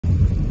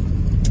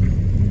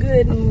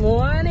Good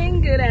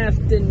morning, good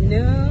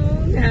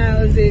afternoon.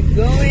 How's it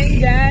going,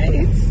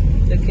 guys?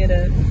 Look at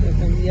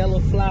the yellow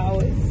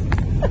flowers.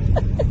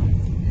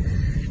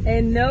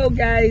 And no,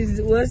 guys,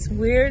 what's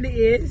weird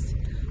is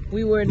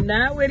we were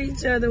not with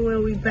each other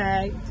when we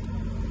packed.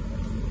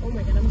 Oh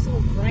my God, I'm so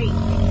bright.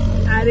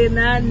 I did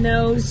not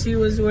know she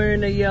was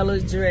wearing a yellow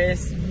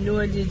dress,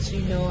 nor did she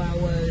know I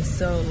was,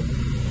 so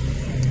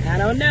I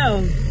don't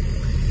know.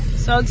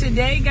 So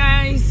today,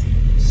 guys,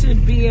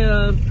 should be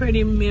a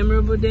pretty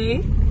memorable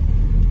day.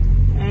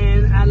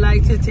 And I'd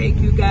like to take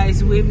you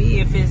guys with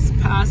me if it's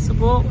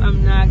possible.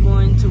 I'm not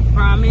going to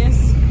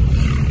promise.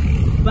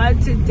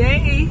 But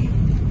today,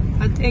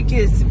 I think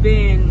it's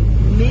been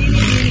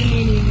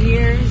many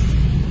years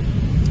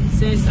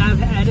since I've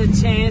had a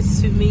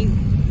chance to meet,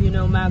 you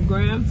know, my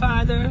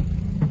grandfather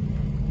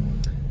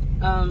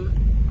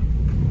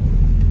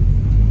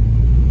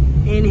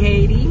in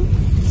Haiti.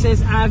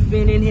 Since I've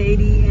been in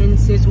Haiti and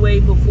since way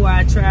before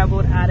I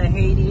traveled out of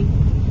Haiti.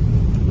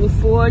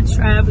 Before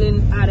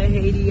traveling out of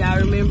Haiti, I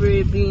remember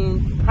it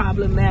being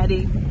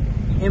problematic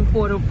in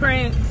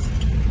Port-au-Prince,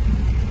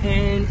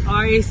 and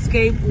our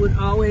escape would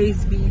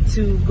always be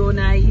to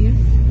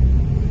Gonaïves,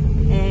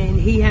 and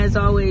he has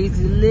always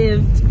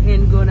lived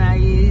in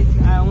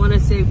Gonaïves. I want to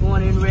say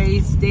born and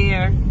raised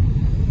there,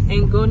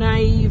 and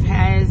Gonaïves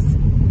has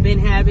been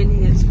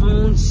having its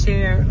own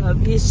share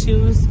of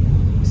issues,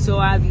 so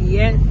I've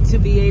yet to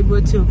be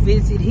able to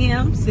visit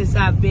him since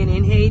I've been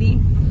in Haiti.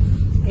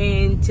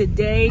 And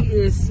today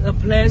is a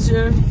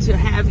pleasure to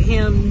have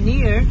him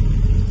near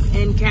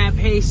in Cap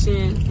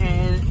Haitian,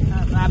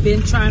 and I've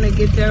been trying to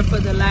get there for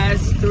the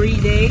last 3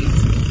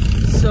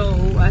 days. So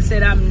I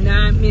said I'm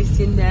not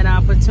missing that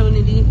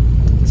opportunity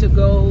to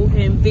go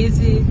and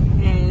visit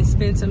and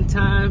spend some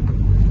time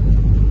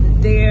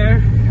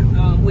there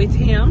with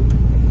him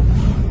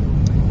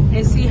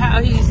and see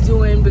how he's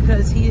doing,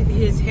 because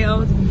his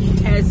health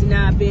has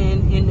not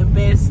been in the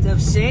best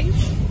of shape.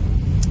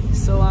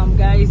 So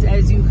guys,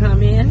 as you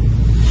come in,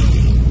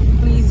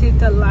 please hit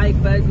the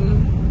like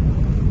button.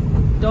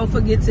 Don't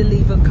forget to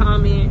leave a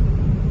comment,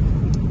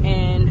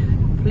 and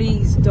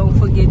please don't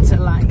forget to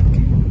like.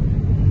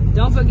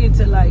 Don't forget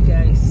to like,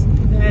 guys.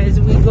 As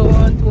we go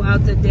on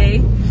throughout the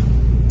day,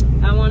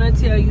 I want to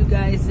tell you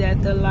guys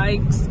that the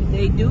likes,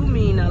 they do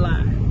mean a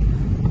lot.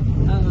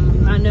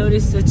 I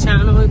noticed the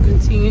channel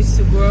continues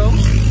to grow,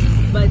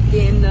 but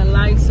then the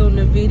likes on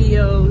the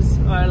videos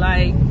are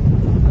like,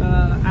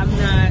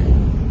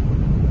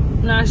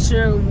 I'm not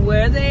sure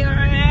where they are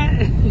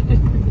at.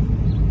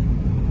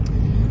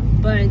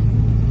 But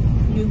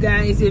you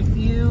guys, if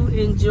you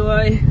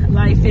enjoy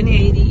life in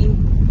Haiti,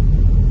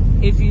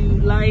 if you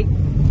like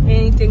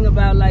anything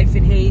about life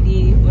in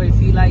Haiti, or if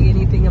you like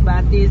anything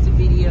about this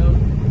video,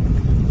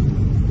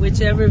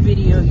 whichever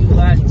video you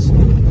watch,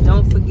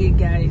 don't forget,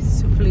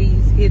 guys, to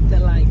please hit the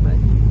like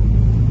button.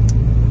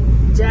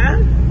 Ja?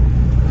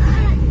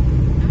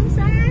 I'm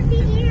so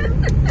happy here.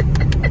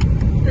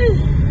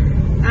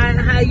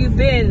 How you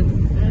been?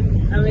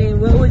 I mean,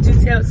 what would you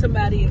tell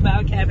somebody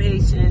about Cap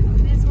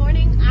Haitian? This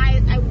morning,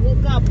 I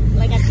woke up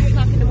like at 3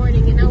 o'clock in the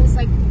morning, and I was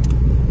like,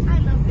 I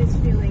love this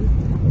feeling.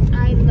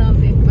 I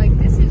love it. Like,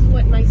 this is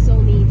what my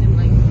soul needs in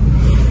life.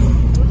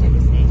 What should I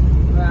say?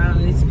 Wow,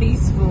 it's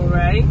peaceful,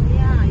 right?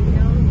 Yeah, you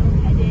know, no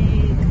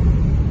headache.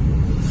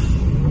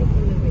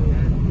 Beautiful living,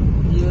 man.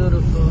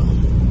 Beautiful.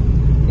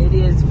 It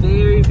is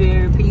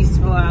very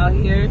peaceful out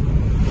here.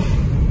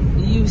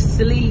 You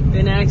sleep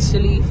and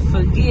actually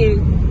forget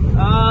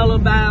all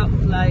about,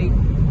 like,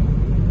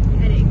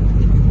 Headache,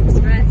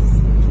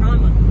 stress,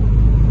 trauma.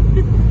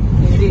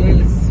 it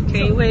is.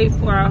 Can't wait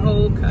for our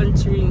whole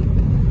country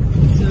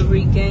to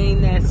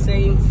regain that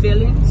same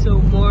feeling so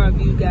more of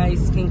you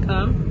guys can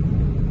come.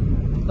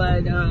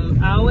 But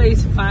I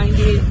always find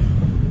it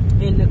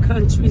in the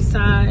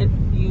countryside,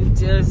 you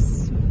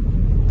just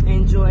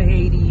enjoy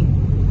Haiti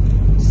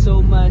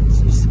so much,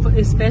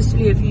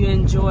 especially if you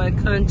enjoy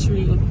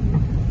country,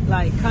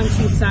 like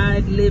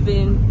countryside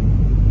living.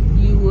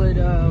 You would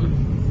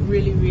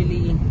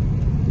really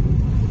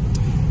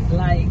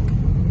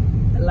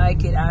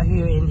like it out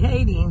here in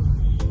Haiti.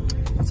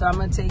 So I'm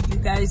gonna take you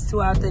guys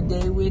throughout the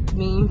day with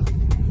me,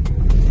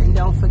 and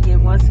don't forget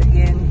once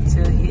again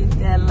to hit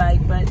that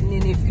like button,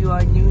 and if you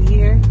are new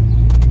here,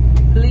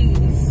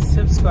 please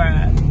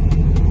subscribe.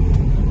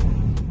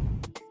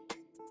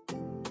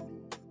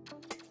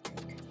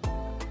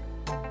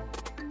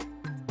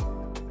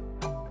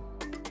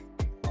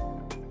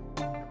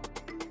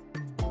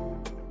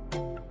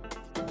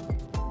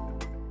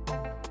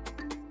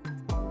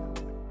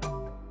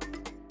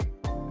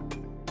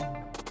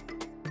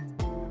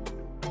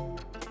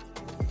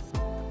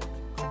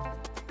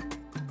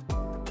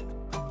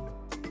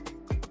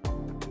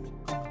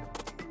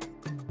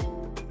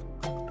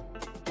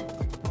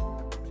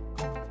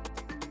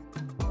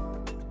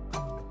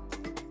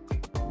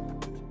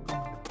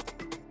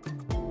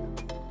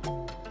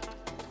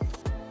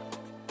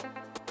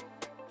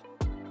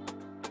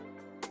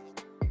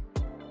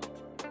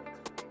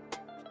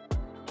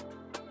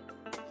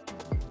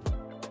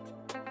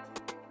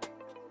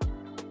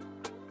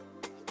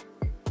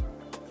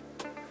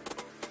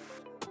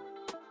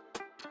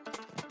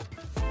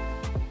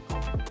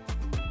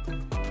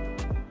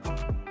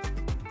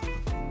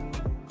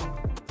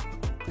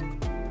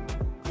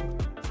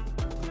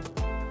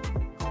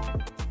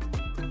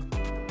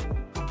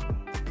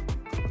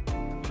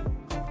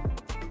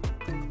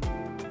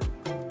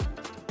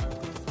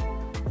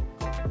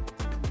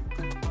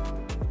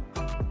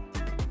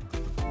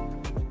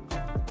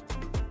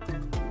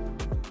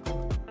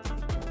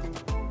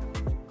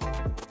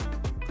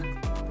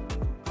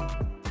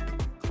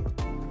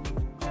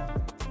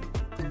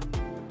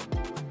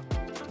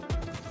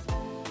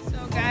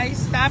 Guys,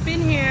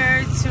 stopping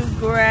here to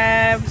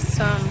grab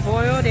some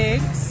boiled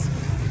eggs.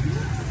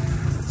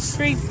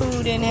 Street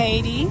food in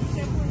Haiti.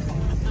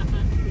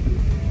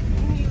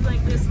 He's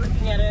like this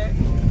looking at her.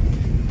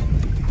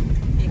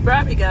 He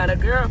probably got a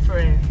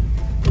girlfriend.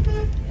 Oh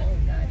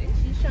God, and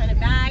she's trying to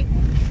bag.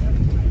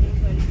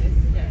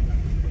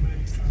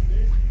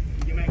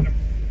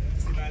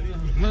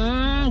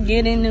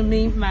 Getting to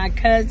meet my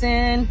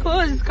cousin.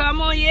 Cuz,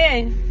 come on,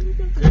 yeah.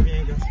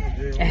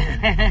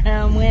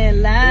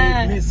 Mwen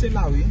la. Mais c'est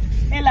là, oui.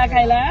 E la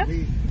kay la?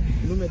 Oui.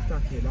 Nous mettons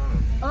paquet là.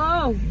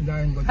 Oh,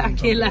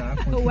 paquet là.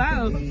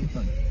 Wow.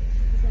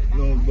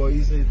 Non, bon,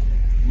 ici,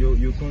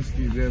 yo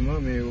construit vraiment,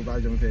 mais on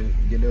va jamais faire,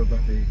 gèlè pas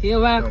faire.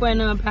 Yo va kwen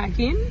nan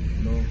pakin?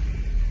 Non.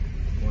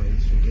 Bon,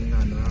 ici, on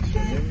a même,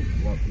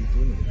 on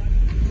plutôt non.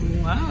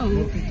 Wow.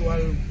 Non, plutôt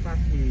al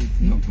paquet.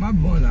 Non, ma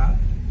bon là.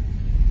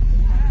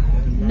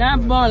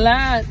 Nan bon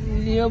la,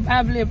 yo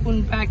pa vle pou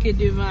n'pake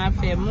devan a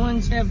fe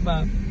moun, chef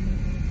Bob.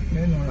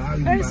 Mais non, là,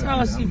 Kè sa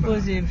ou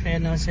supposé fè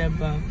nan chef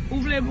Bob?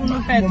 Ou vle pou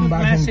nou fè tout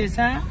marché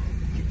sa?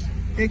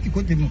 et qui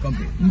côté mon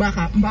campé.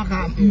 M'baka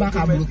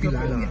bloquer la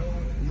ria.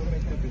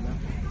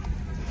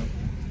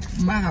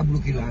 M'baka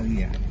bloquer la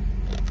ria.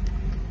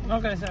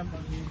 Ok, chef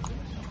Bob.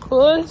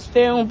 Cool,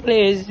 c'était un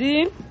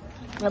plaisir.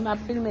 On m'a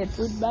filmé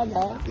toute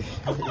bagarre.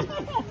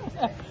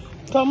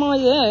 Comment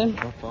y est?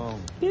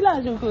 Qui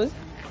l'a joué, Cool?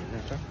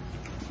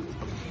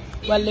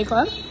 Ou à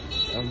l'école?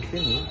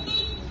 Fini.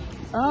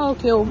 Ah,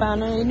 ok, ou va à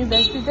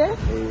l'université?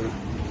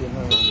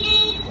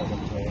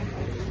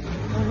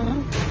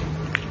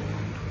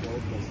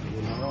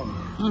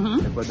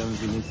 Depois da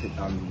vini se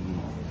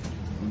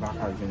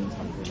mbaka veni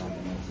sanpe la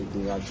se de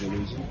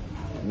radiology.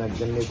 Na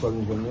gen l'école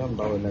nou veni an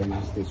ba wè la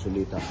université sur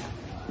l'état.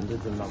 Nde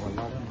de la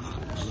wala,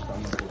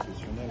 notamment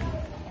professionnel.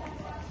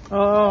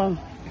 Oh.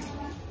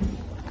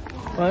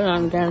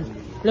 Ouais,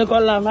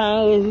 l'école là va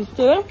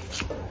enregistrer?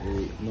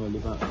 Non,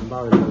 mba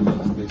wè la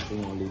université sur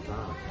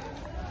l'état.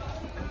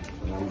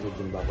 Na nde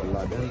de mba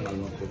wala den,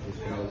 nan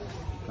professionnel.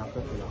 Na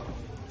fait la.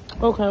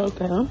 Ok,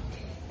 ok.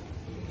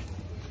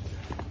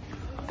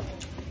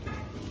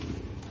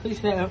 He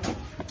said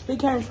he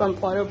came from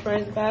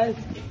Port-au-Prince, guys,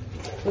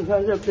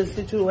 because of the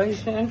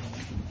situation.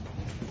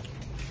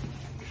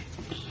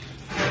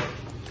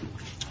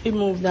 He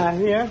moved out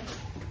here.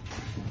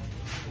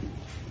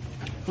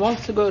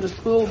 Wants to go to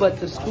school, but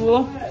the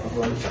school.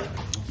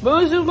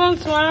 Bonjour,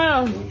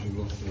 bonsoir.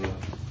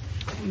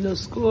 The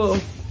school.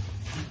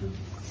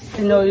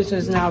 You know, this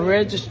is now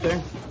registered.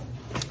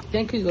 I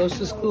think he goes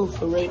to school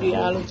for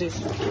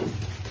radiologist.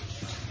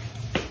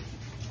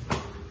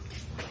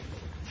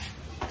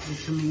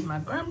 To meet my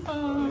grandpa.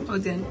 Oh,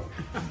 then.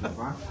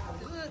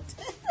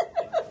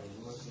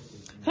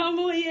 Come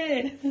on,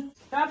 yeah.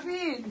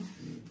 Rapid.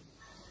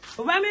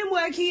 O ba mi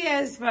mwen ki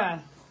es pa?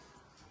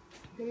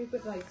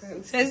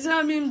 Se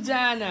san mi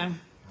mjana.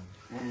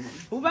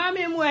 O ba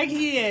mi mwen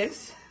ki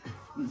es?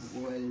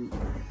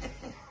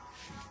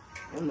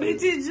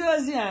 Petit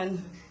Josiane.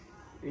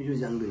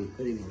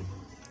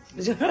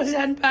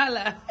 Josiane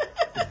pala.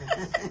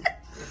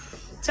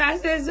 Cha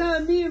se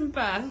san mi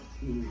mpa.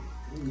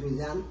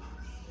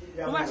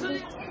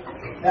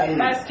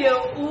 Parce que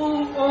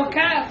au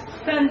cas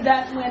tant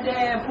date moi de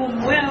pour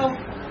moi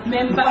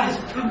même pas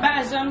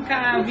j'aime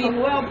quand vin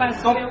well parce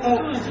que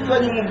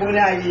toujours non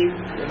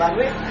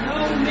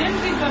même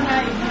si on a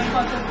une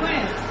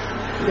conséquence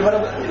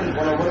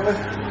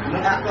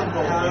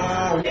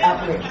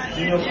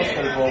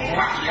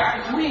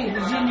oui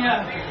Junior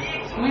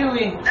oui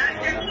oui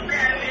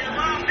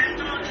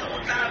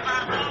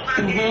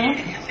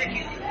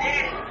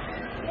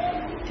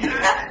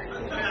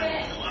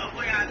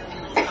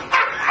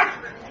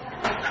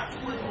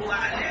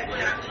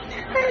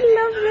I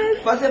love this.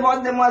 Você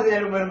pode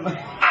demoiselle mesmo.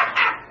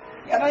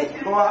 Eu não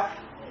escoa.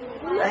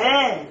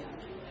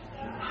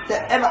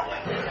 Eba.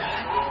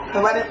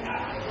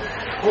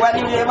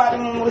 Wadi dia bari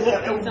musik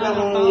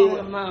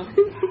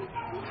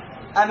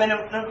amen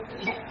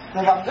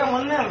no babga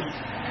monnam.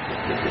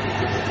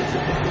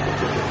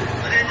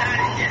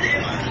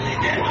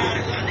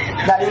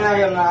 Dari na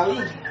yo nawi.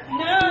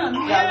 Não,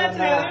 não é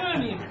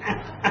treino.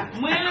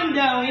 Mãe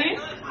não, hein?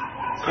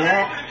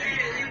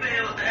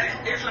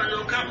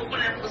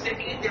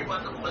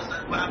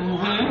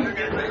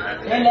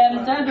 Elle aime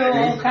tant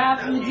de cap,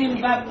 nous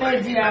dit pas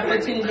perdre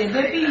l'opportunité.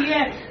 Depuis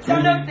hier,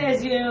 son docteur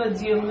Zio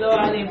dit on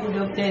doit aller pour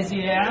docteur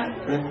Zio.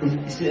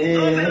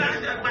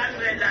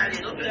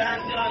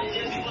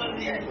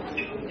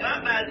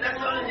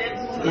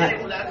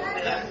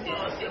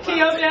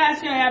 Quelle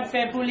opération a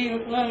fait pour lui,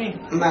 mamie?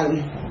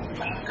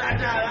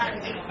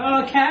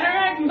 Oh,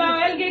 cataract? Bah,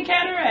 elle get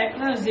cataract,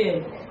 non,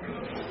 c'est.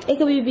 It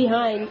could be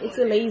behind. It's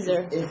a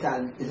laser. It's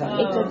a It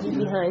could be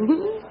behind.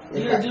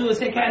 You do a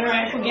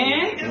cataract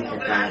again?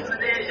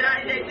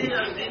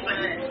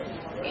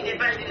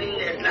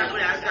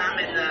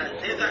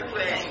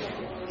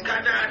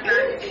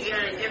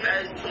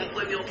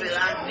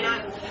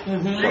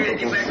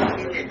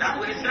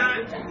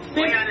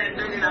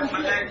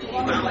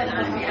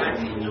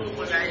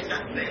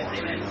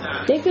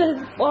 They could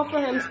offer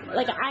him,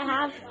 like I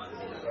have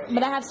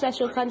But I have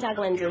special contact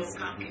lenses.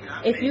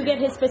 If you get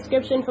his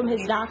prescription from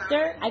his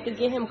doctor, I could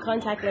get him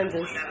contact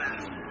lenses.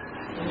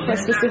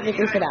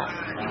 Specifically for that.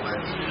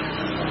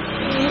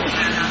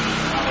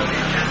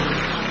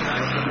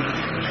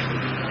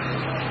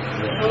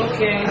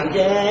 Okay.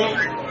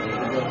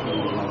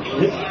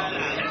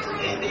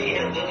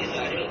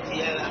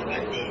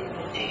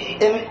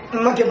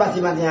 Manque pas si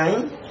matin,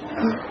 hein?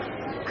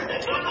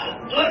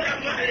 Où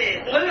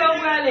est-ce qu'on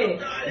va aller?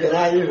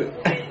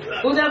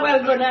 Où est-ce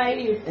qu'on va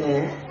aller?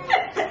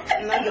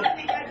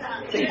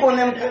 C'est qu'on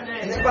aime,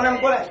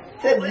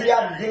 c'est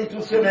diable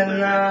toute semaine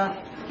là.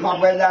 Ma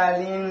voix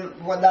Daline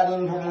pour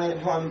Daline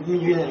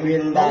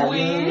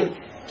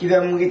qui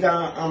va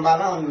mourir en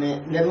ballon, mais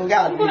les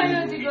regarde. Pourquoi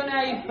on dit qu'on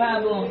n'arrive pas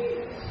bon?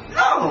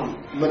 Non,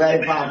 on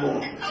n'arrive pas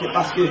bon. C'est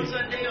parce que.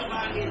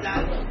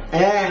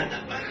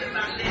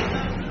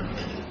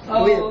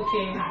 Oh, oui. ok.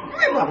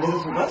 Oui, ma maison,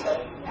 c'est pas ça.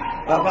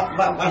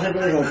 Pas cette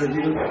maison, c'est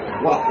du.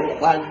 On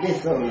va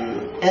descendre.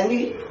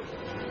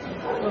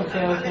 Ok.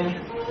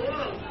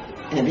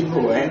 Un bit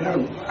beau, hein?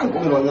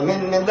 Encore bon,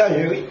 même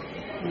danger, oui.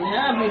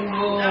 Yeah, big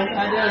boy.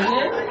 Pas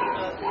danger.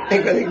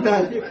 C'est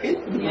danger, oui.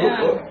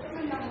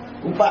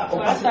 Ou pas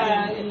ça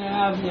in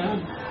l'avion.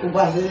 Ou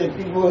passer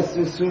plus beau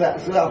sous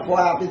la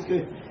poire, puisque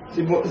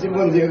c'est bon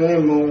Dieu,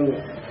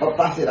 on va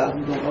passer là.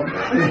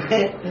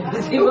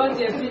 C'est bon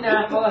Dieu,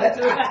 finalement.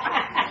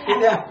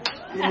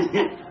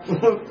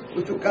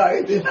 Pour tout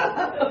arrêter.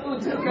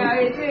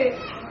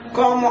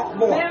 Comment?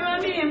 Bon. Mais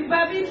mamie,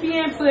 papi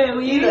bien frère,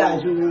 oui. Il a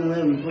joué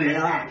même pour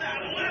là.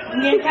 Il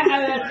y a 40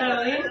 ans,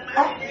 oui.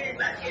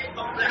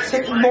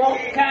 C'est bon.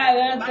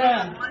 40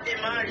 ans.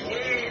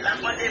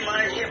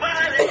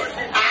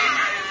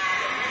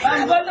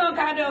 Un bon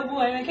cadeau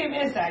pour elle, qu'est-ce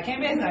que ça?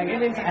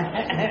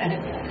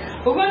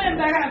 Pourquoi on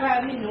n'a pas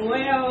parlé de nous?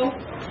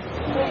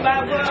 On va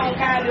voir un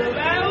cadeau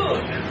là-haut.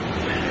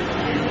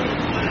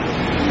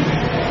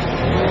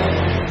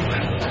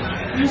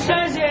 Je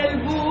change le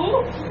bout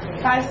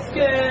parce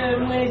que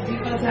moi je dis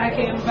comme ça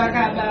que je ne peux pas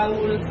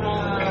parler en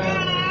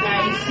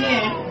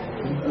haïtien.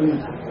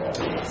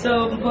 So,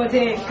 je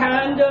vais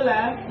 $40.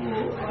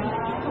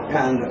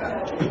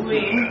 $40.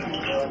 Oui.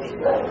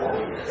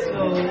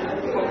 So,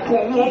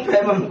 pour mon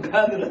frère, mon $40,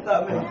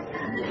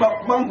 pas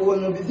pour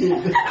nous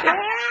visiter.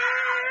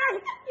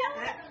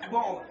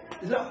 Bon,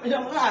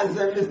 j'aimerais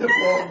servir ce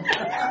pauvre.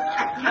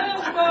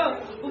 non,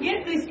 vous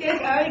get this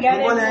case, I got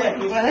it.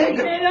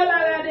 C'est là la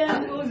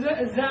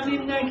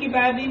zamim qui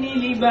va venir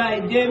libre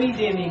demi,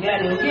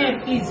 regardez, bien,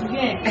 please,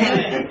 bien.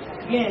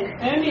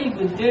 Un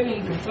minute, 2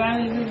 minutes, 3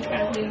 minutes,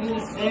 4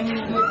 minutes, 5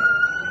 minutes.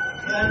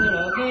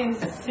 Okay,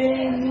 6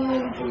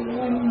 minutes,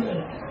 1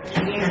 minute.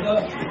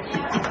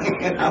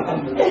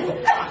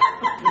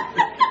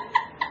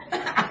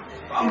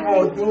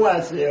 Vamos, tu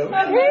haces.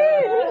 Oui,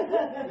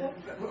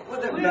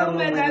 on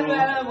met à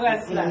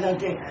l'embrasse là.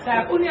 Ça a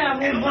connu un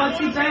bon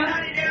petit temps.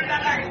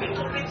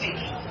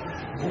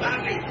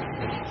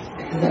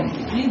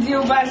 Il dit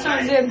on va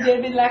changer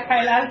de la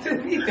caille tout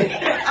de suite.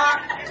 Ah,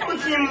 tout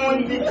le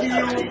monde dit qu'il y a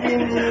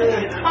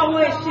ah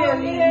ouais,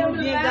 chérie,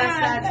 bien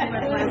gassage,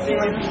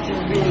 mademoiselle.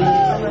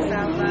 Comment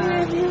ça va?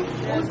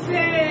 Où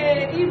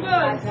c'est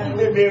Yvonne?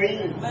 Bébé, oui.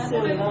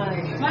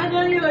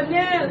 Madame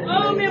Yonel.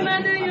 Oh, mais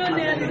Madame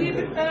Yonel, oui,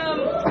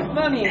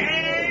 mamie.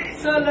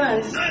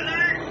 Solange.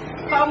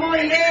 Comment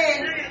il est?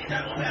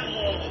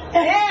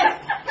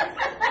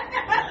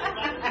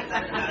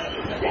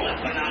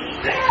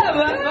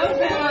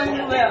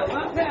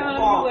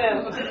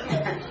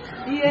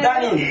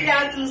 Dani.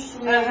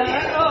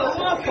 Oh,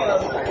 wonderful.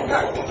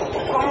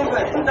 Comment on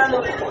fait?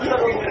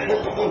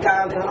 Dans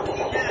 40 ans.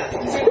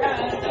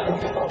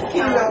 Qui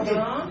l'a dit?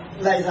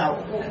 Là, il a.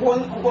 Pourquoi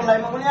on l'a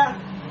dit?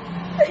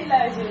 Il a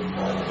dit.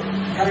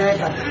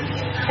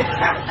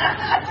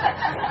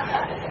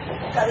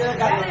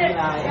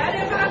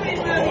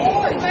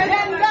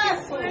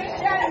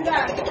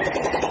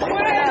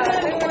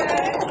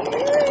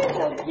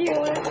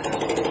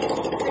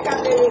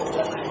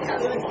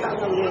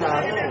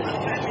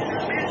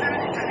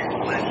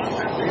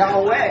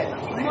 Não é?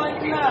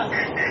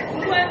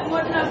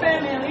 Maintenant,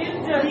 permet,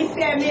 il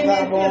fait Tá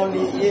bom,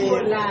 Ligue.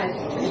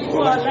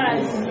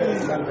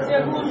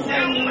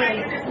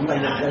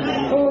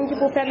 Qui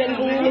pour faire même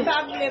Il va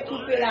venir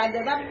couper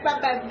là-dedans. Il va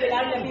pas couper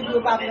là-dedans, puis il va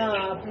pas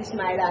prendre plus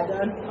mal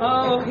là-dedans. Oh,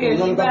 ok.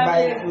 Não dá pra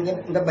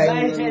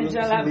Vai, gente,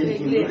 já lá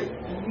peguei.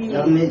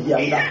 Não me diga,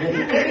 não dá pra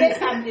Il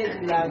ça me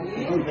dit là.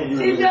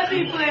 Si je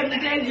suis prêt,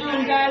 peut-être je vais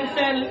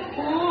faire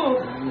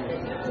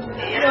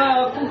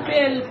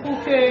pour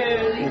que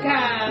les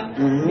cas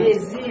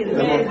Bézil.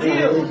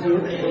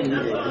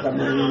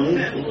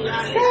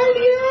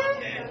 Sérieux?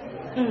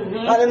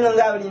 Para não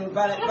dar o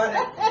para.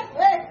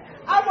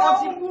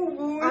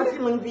 Assim,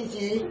 mon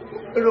petit,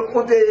 le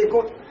côté.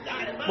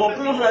 Bon,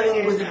 comment faire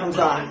une musique comme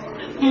ça?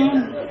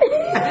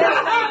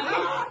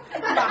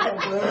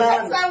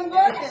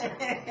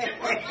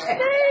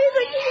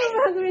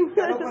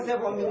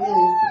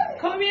 Quand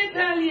combien de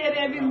temps il y a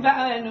des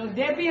bimbas?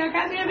 Depuis en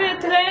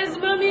 93, je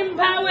ne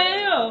pas.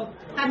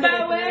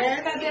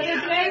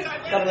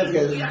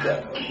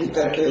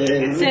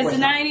 93? Since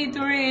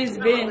 93 it's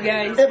been,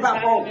 guys.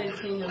 Papa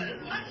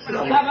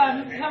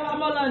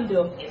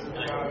Orlando.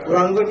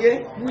 Orlando qui?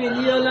 Oui,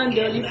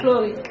 Orlando,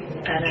 Floride.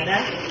 Canada?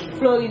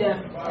 Florida.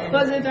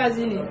 Aux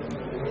États-Unis.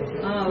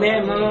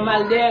 Mais maman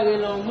Malder et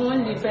le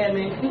monde, il fait,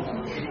 mais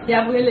il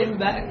a pris les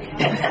back.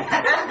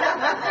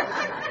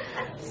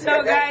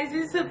 So guys,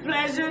 it's a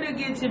pleasure to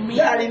get to meet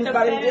with the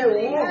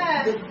family.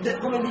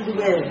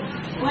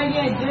 When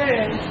you're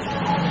there,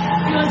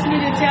 he wants me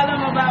to tell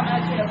him about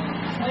myself.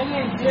 When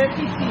you're there,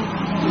 petit.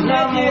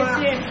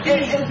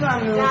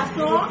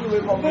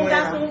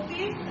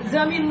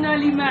 Zamim nan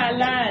li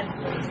malade.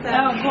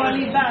 Encore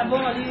li pas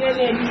bon, li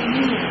est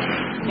mini.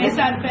 Et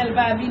ça ne fait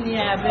pas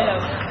venir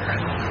avec.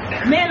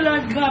 Mais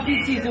l'autre grand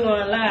petit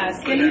là,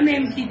 c'est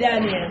lui-même qui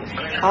Daniel.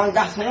 Un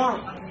garçon.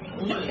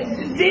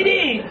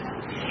 Didi,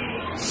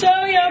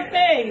 show your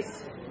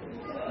face.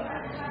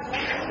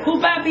 Ou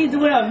pas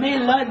bidoué, mais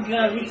l'autre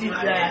grand petit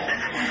là.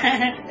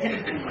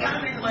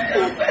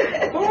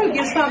 Oh,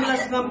 qu'est-ce que ça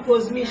me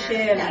cause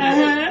Michel?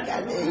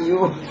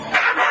 Yo.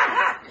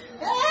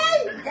 Hey,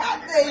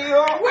 God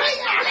yo.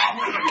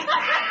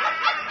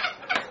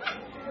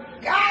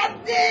 God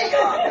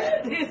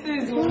This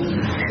is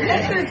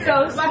so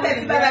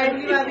sweet.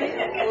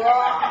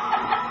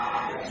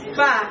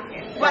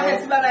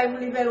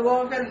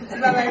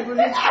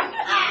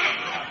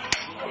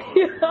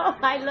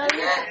 I love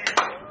you.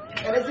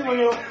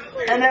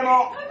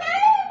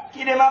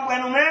 Qui ne m'a pas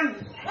nous-mêmes?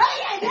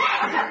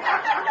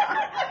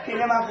 Qui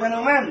ne m'a pas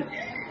nous-mêmes?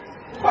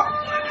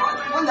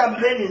 On a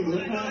blâmé nous.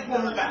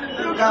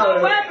 Voilà.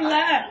 Moi,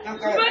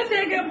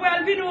 c'est que pour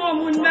le vivre au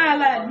monde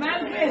malade,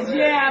 malgré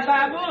Dieu à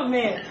pas bon,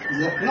 mais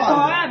ça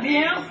va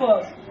bien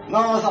fort.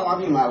 Non, ça va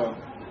bien mal.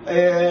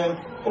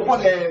 Au point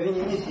de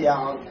venir ici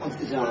en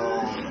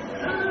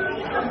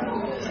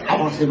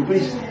avancer le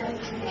plus.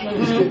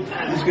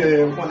 Puisque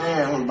on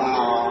connaît un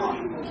bar,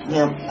 il y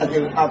a un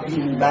papier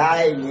de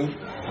bail,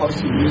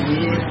 aussi,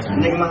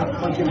 les mains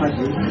manger. Pas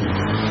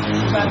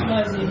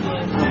manger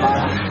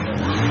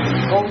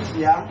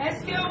bien.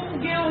 Est-ce que vous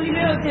avez un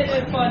numéro de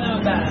téléphone en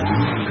bas?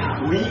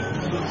 Oui,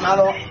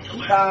 alors,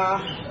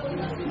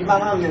 il m'a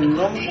ramené un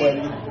nom pour lui.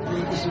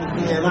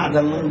 Il est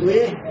madame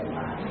Mondoué.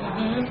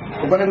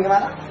 Vous connaissez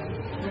madame?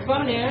 Je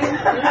connais.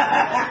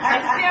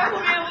 Est-ce que vous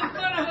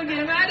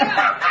connaissez madame?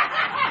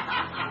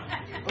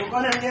 Vous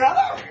connaissez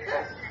madame?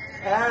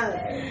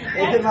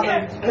 Et c'est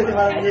madame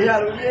déjà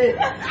rouillée.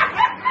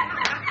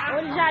 On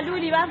est jaloux,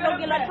 il va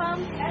bloquer la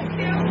femme. Est-ce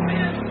que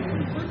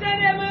vous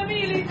tenez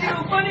mamie, il dit,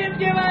 vous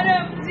connaissez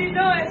madame? Dis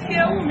non, est-ce que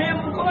vous-même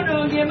vous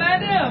connaissez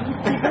madame?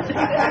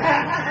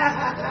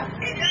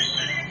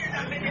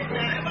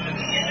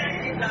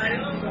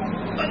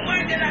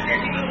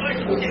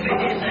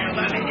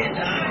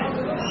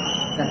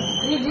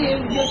 Il dit,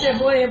 je sais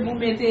pas, vous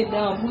mettez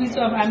dedans, vous ne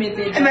savez pas mettre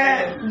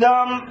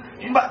dedans.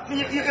 Mais,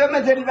 je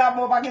mettez le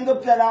verbe, pas qu'un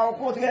docteur là, au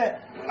contraire,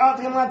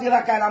 entre-moi,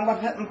 la caille,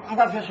 on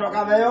va faire choc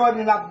avec eux,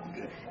 et là,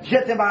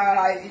 j'étais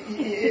là,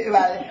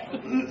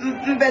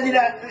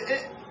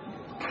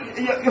 je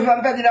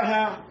vais dire,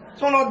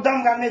 son autre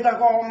dame va mettre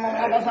encore, on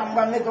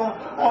va mettre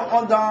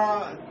dans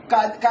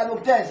cas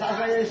docteur, ça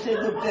c'est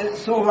docteur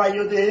sauvage,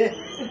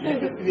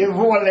 il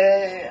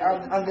volait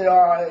en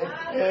dehors,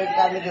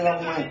 cas mettre dans le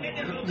moins,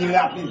 du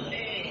rapide.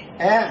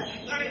 Hein?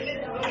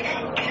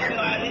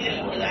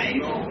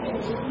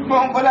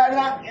 Bon, voilà,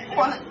 là,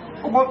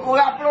 on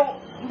rappelle,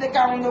 dès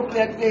qu'on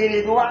docteur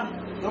les droits,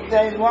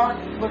 docteur Edouard,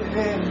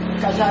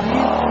 Kajami,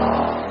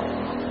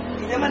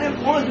 il demande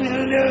 11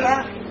 millions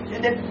là.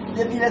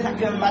 Depuis les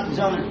 5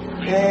 matin,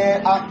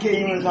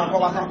 accueillir nos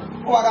enfants,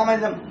 on va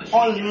ramener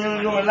 11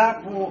 millions là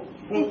pour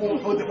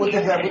te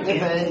faire, un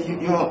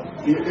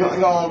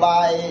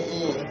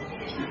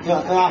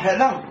affaire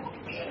là.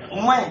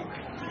 Au moins,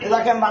 les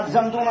 5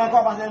 matin, on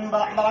encore parce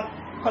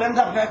qu'on aime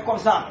faire comme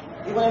ça.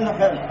 Il faut nous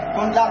faire,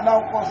 on garde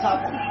comme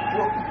ça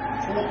pour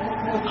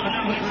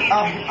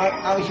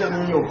enrichir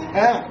nous.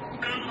 Hein?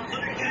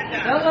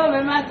 Oh,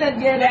 mais ma tête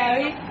guérit,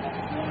 oui.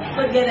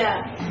 Pas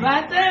guérir.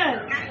 Ma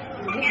tête.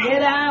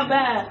 Get out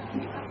back.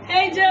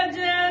 Hey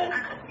Jojo.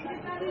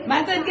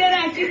 Mata get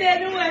out, tu t'es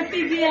nous un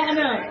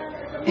Fibiano.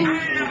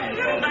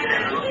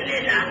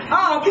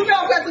 Ah, tu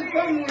m'as fait tout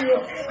comme nous.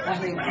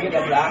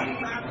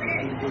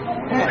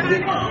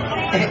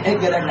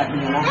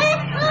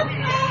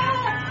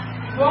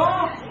 Bon.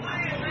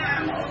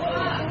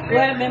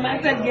 Ouais, mais ma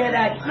tête get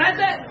out. Ma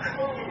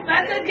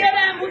tête get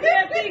out, vous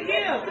êtes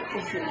Fibio.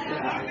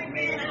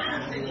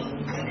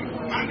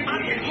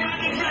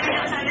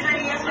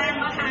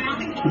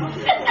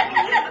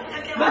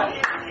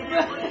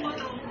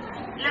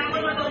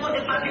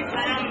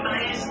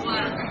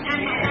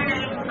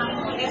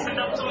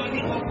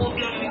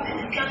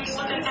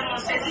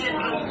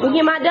 Ok,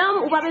 madame,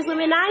 vous avez besoin de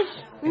ménage?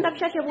 Nous avons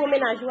cherché pour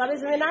ménage. Vous avez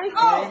besoin de ménage?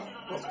 Oh!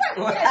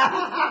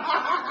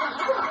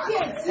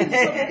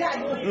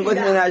 Mwen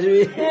ti menaj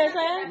oui. Mwen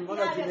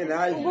Mwen ti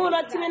menaj. Mwen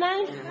lot ti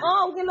menaj?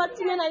 Oh, mwen lot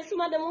ti menaj sou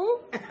madame ou?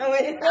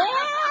 Oui.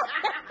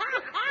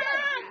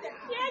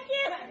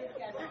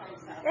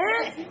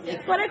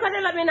 Kote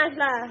la menaj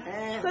la?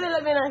 Kote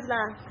la menaj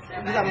la?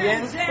 Bisa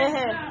mwen?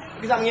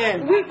 Bisa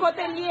mwen? Oui,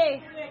 kote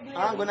liye.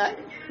 Ah, gonay?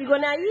 Li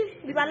gonay?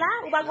 Li ba la?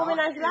 Ou ba go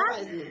menaj la?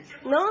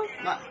 Non?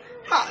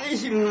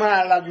 Isi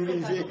malade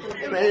mwen se.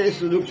 Mwen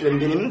sou doktor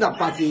mwen. Mwen da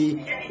pati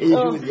e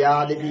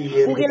joudia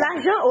depi. Ou gen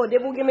l'argent? Ou de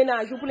pou gen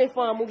menaj ou pou le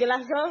fam? Ou gen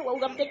l'argent? Ou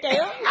gen pteke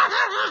yo?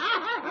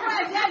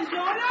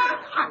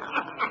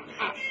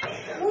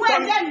 Ou e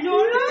gen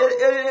joun la?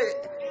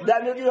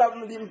 Daniel di la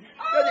mwen di.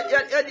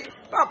 Yo di.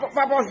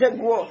 Pa pense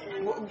go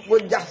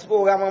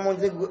diaspora maman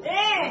di go.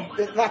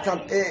 Vatan.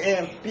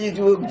 Pi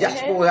di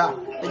diaspora.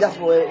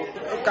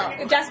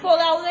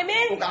 Diaspora ou reme?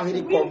 Ou ka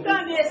vini kom.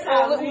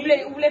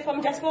 Ou vle fam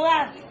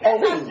diaspora? Oui.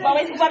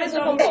 Ou pa beso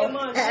fam kom?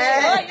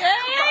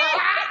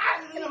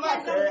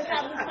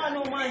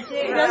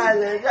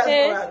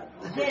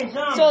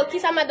 So, ki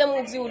sa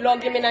madame ou di ou log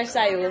gen menaj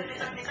sa yo?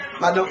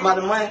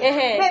 Madame mwen?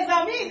 Mes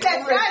amis,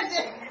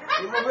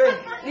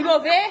 Li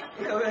mouve?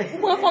 Ou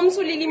pran fam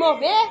sou li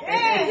mouve?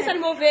 Ki sa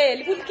li mouve?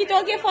 Li pou ki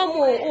ton gen fam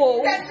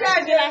ou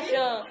gen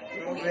l'achan?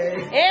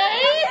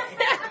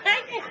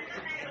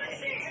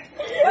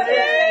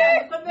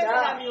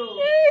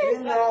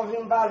 Non,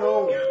 vim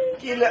balon.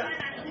 Ki le...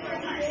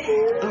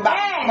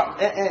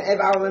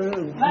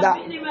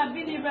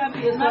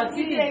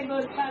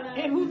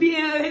 E mou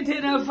bien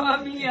arrete nan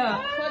fami ya.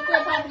 Kote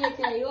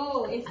pablete yo,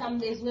 e sam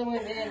bezwe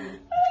mwen men.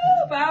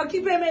 Pa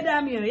okipe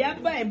medam yo,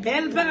 yak bay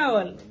bel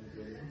parol.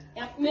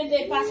 Yap me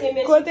de pase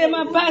me Kote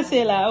ma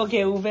pase la, ok,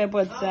 ouve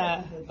pot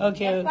sa. Ok.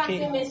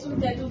 pase me sou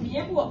tete ou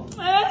bien pou.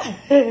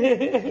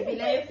 E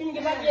la yo fin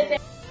ge pablete.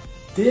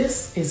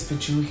 This is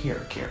Viju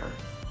Hair Care,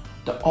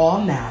 the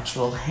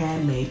all-natural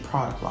handmade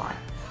product line.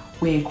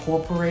 We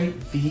incorporate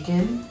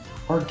vegan,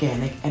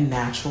 organic, and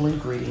natural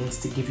ingredients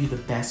to give you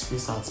the best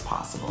results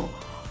possible.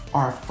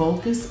 Our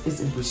focus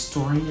is in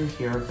restoring your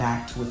hair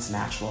back to its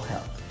natural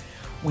health.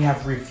 We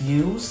have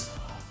reviews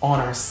on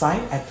our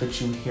site at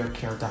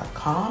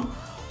VijuHairCare.com.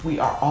 We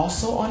are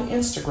also on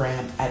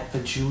Instagram at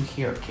Viju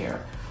Hair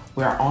Care.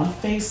 We are on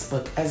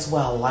Facebook as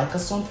well. Like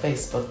us on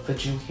Facebook,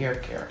 Viju Hair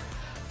Care.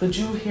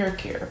 Viju Hair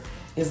Care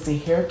is the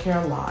hair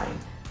care line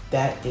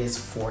that is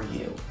for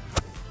you.